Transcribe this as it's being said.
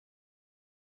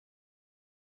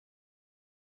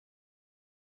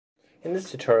In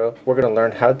this tutorial, we're going to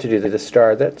learn how to do the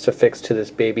star that's affixed to this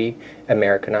baby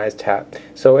Americanized hat.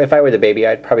 So if I were the baby,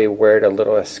 I'd probably wear it a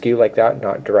little askew like that,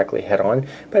 not directly head on,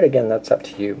 but again, that's up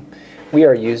to you. We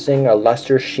are using a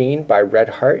Luster Sheen by Red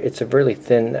Heart. It's a really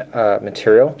thin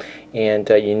material, and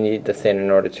you need the thin in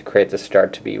order to create the star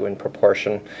to be in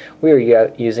proportion. We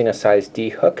are using a size D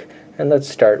hook, and let's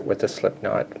start with the slip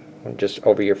knot. Just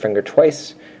over your finger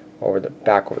twice, over the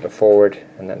back, over the forward,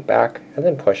 and then back, and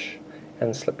then push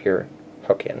and slip your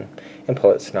hook in and pull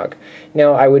it snug.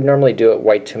 Now I would normally do it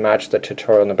white to match the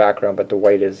tutorial in the background, but the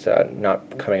white is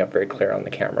not coming up very clear on the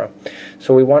camera.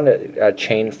 So we want to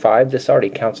chain 5. This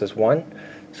already counts as 1,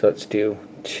 so let's do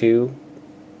 2,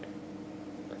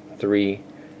 3,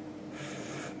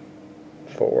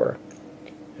 4,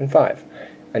 and 5.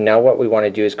 And now what we want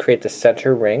to do is create the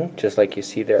center ring just like you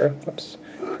see there. Oops.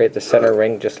 Create the center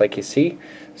ring just like you see.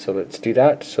 So let's do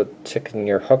that. So sticking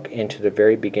your hook into the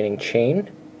very beginning chain,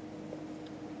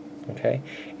 okay,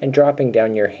 and dropping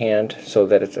down your hand so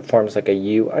that it forms like a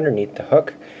U underneath the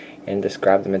hook, and just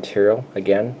grab the material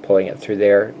again, pulling it through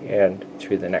there and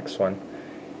through the next one,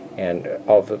 and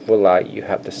voila, you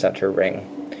have the center ring.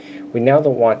 We now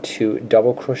want to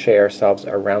double crochet ourselves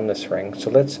around this ring. So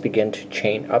let's begin to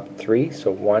chain up 3.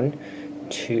 So 1,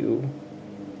 2,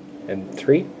 and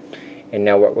 3. And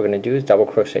now what we're going to do is double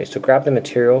crochet. So grab the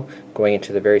material going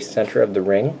into the very center of the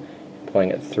ring, pulling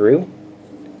it through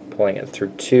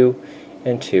 2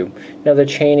 and 2. Now the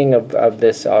chaining of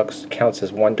this counts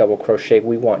as 1 double crochet.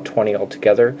 We want 20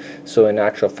 altogether, so in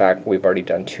actual fact we've already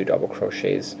done 2 double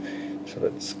crochets. So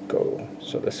let's go.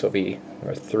 So this will be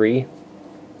our 3,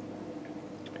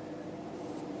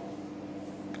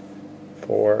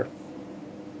 4,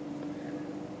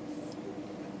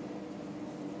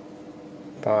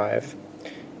 5,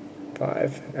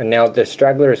 and now the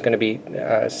straggler is going to be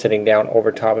sitting down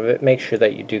over top of it. Make sure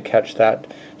that you do catch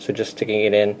that. So just sticking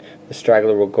it in, the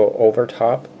straggler will go over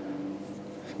top.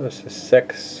 So this is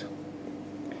 6,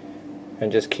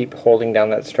 and just keep holding down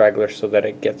that straggler so that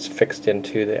it gets fixed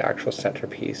into the actual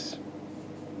centerpiece.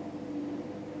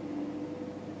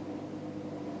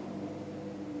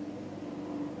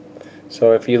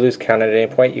 So if you lose count at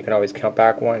any point, you can always count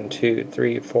back. 1, 2,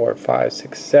 3, 4, 5,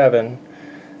 6, 7.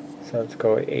 So let's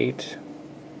go 8,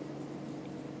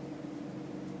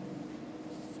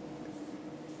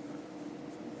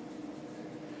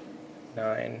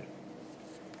 9,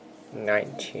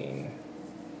 19,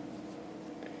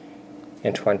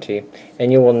 and 20.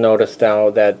 And you will notice now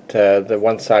that the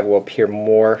one side will appear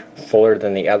more fuller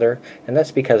than the other, and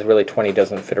that's because really 20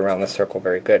 doesn't fit around the circle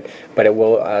very good, but it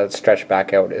will stretch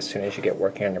back out as soon as you get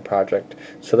working on your project.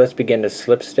 So let's begin to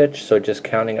slip stitch. So just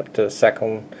counting up to the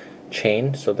second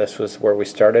chain. So this was where we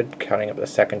started, counting up the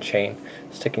second chain,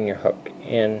 sticking your hook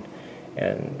in,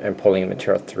 and pulling the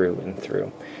material through and through.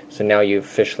 So now you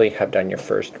officially have done your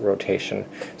first rotation.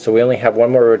 So we only have one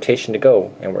more rotation to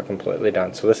go and we're completely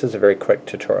done. So this is a very quick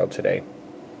tutorial today.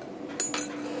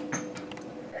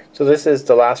 So this is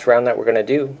the last round that we're going to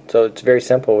do. So it's very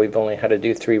simple. We've only had to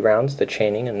do 3 rounds, the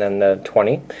chaining and then the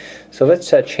 20. So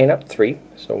let's chain up 3.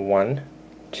 So 1,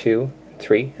 2,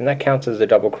 3, and that counts as a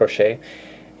double crochet.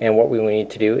 And what we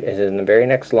need to do is in the very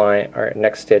next line, or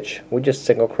next stitch, we just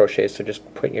single crochet. So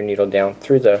just put your needle down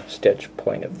through the stitch,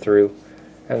 pulling it through,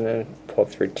 and then pull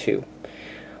through 2.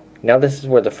 Now this is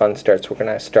where the fun starts. We're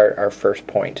going to start our first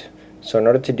point. So in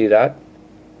order to do that,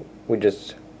 we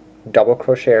just double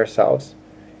crochet ourselves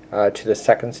to the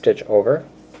second stitch over,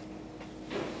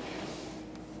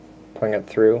 pulling it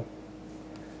through.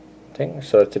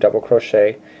 So it's a double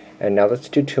crochet. And now let's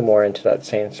do 2 more into that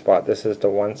same spot. This is the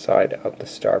one side of the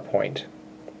star point.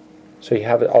 So you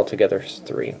have it all together as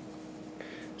 3.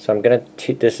 So I'm going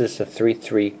to this is the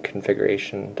 3-3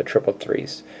 configuration, the triple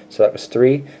 3s. So that was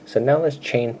 3. So now let's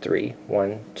chain 3.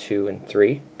 1, 2, and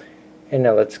 3. And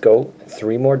now let's go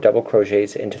 3 more double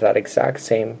crochets into that exact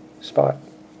same spot.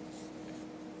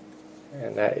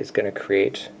 And that is going to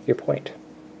create your point.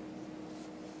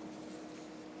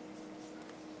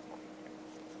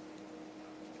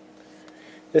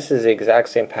 This is the exact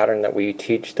same pattern that we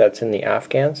teach that's in the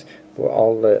Afghans.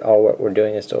 All what we're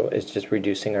doing is just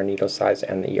reducing our needle size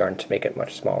and the yarn to make it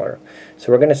much smaller.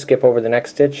 So we're going to skip over the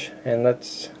next stitch, and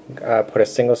let's put a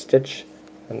single stitch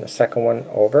and the second one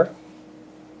over.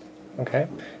 Okay,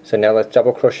 so now let's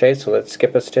double crochet. So let's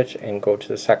skip a stitch and go to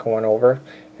the second one over,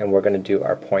 and we're going to do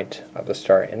our point of the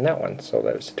star in that one. So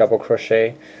let's double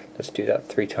crochet. Let's do that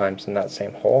 3 times in that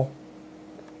same hole.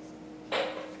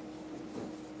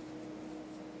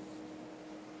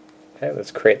 Okay,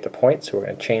 let's create the point. So we're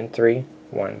going to chain 3,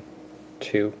 1,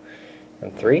 2,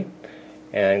 and 3,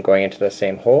 and going into the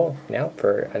same hole now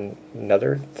for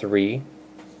another 3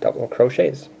 double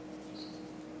crochets.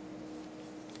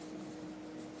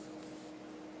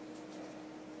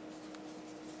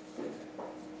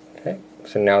 Okay,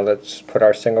 so now let's put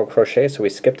our single crochet. So we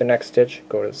skip the next stitch,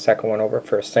 go to the second one over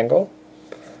for a single,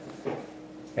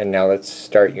 and now let's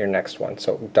start your next one.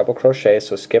 So double crochet,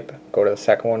 so skip, go to the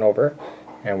second one over,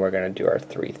 and we're going to do our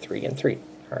 3, 3, and 3,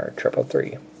 our triple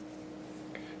 3.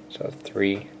 So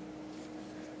 3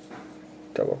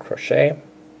 double crochet.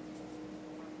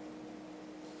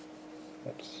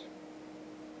 Oops.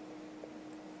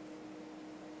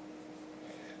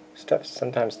 Stuff's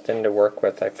sometimes thin to work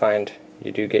with. I find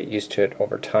you do get used to it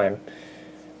over time,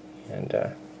 and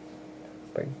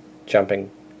by jumping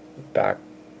back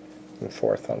and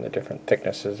forth on the different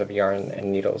thicknesses of yarn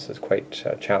and needles is quite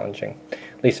challenging.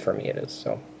 At least for me it is.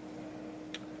 So,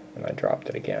 and I dropped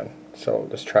it again. So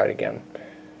let's try it again.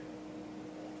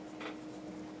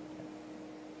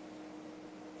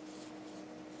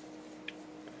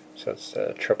 So it's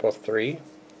triple 3.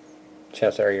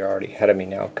 Chances are you're already ahead of me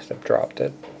now because I've dropped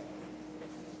it.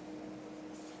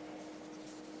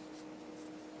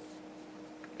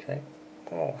 Okay.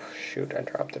 Oh shoot, I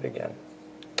dropped it again.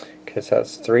 Okay, so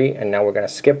that's 3, and now we're going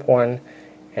to skip 1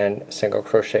 and single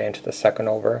crochet into the second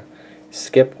over,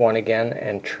 skip 1 again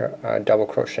and double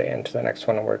crochet into the next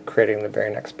one, and we're creating the very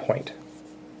next point.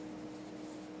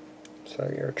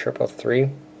 So your triple 3.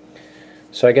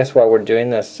 So I guess while we're doing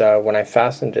this, when I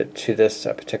fastened it to this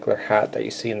particular hat that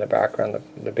you see in the background,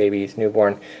 the baby's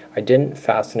newborn, I didn't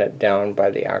fasten it down by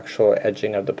the actual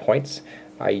edging of the points.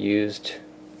 I used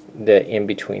the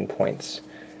in-between points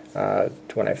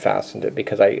when I fastened it,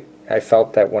 because I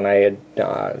felt that when I had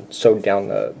sewed down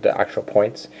the actual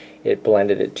points, it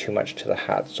blended it too much to the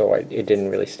hat, so it didn't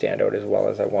really stand out as well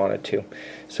as I wanted to.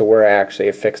 So where I actually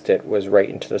affixed it was right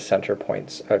into the center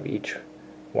points of each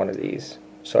one of these.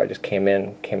 So I just came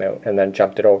in, came out, and then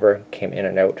jumped it over, came in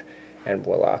and out, and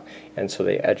voila. And so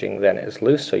the edging then is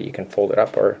loose, so you can fold it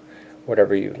up or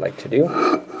whatever you'd like to do.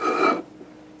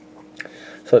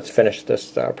 So let's finish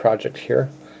this project here.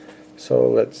 So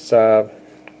let's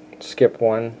skip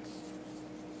 1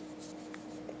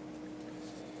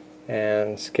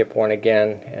 and skip 1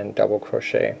 again and double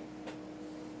crochet.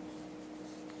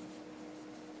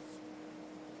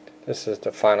 This is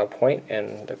the final point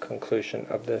and the conclusion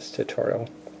of this tutorial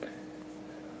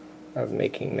of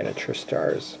making miniature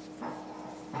stars.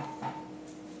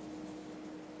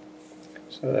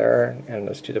 So there, and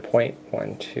let's do the point,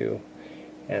 1, 2,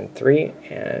 and 3,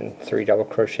 and 3 double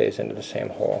crochets into the same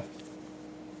hole.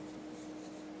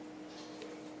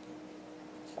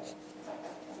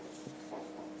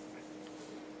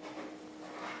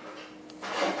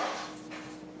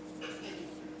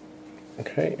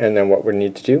 Okay, and then what we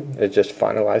need to do is just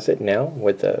finalize it now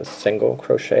with a single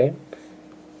crochet,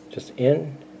 just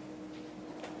in,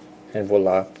 and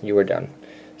voila, you are done.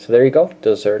 So there you go,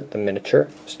 those are the miniature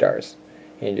stars.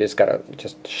 And you just gotta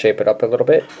just shape it up a little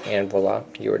bit, and voila,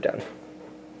 you are done.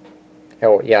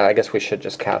 Oh yeah, I guess we should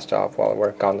just cast off while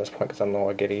we're on this point, because I know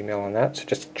I'll get email on that. So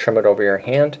just trim it over your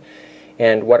hand.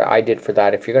 And what I did for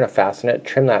that, if you're going to fasten it,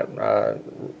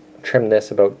 trim this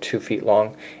about 2 feet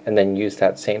long, and then use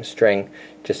that same string,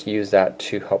 just use that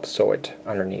to help sew it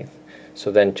underneath. So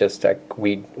then just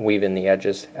weave in the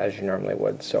edges as you normally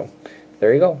would. So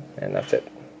there you go, and that's it.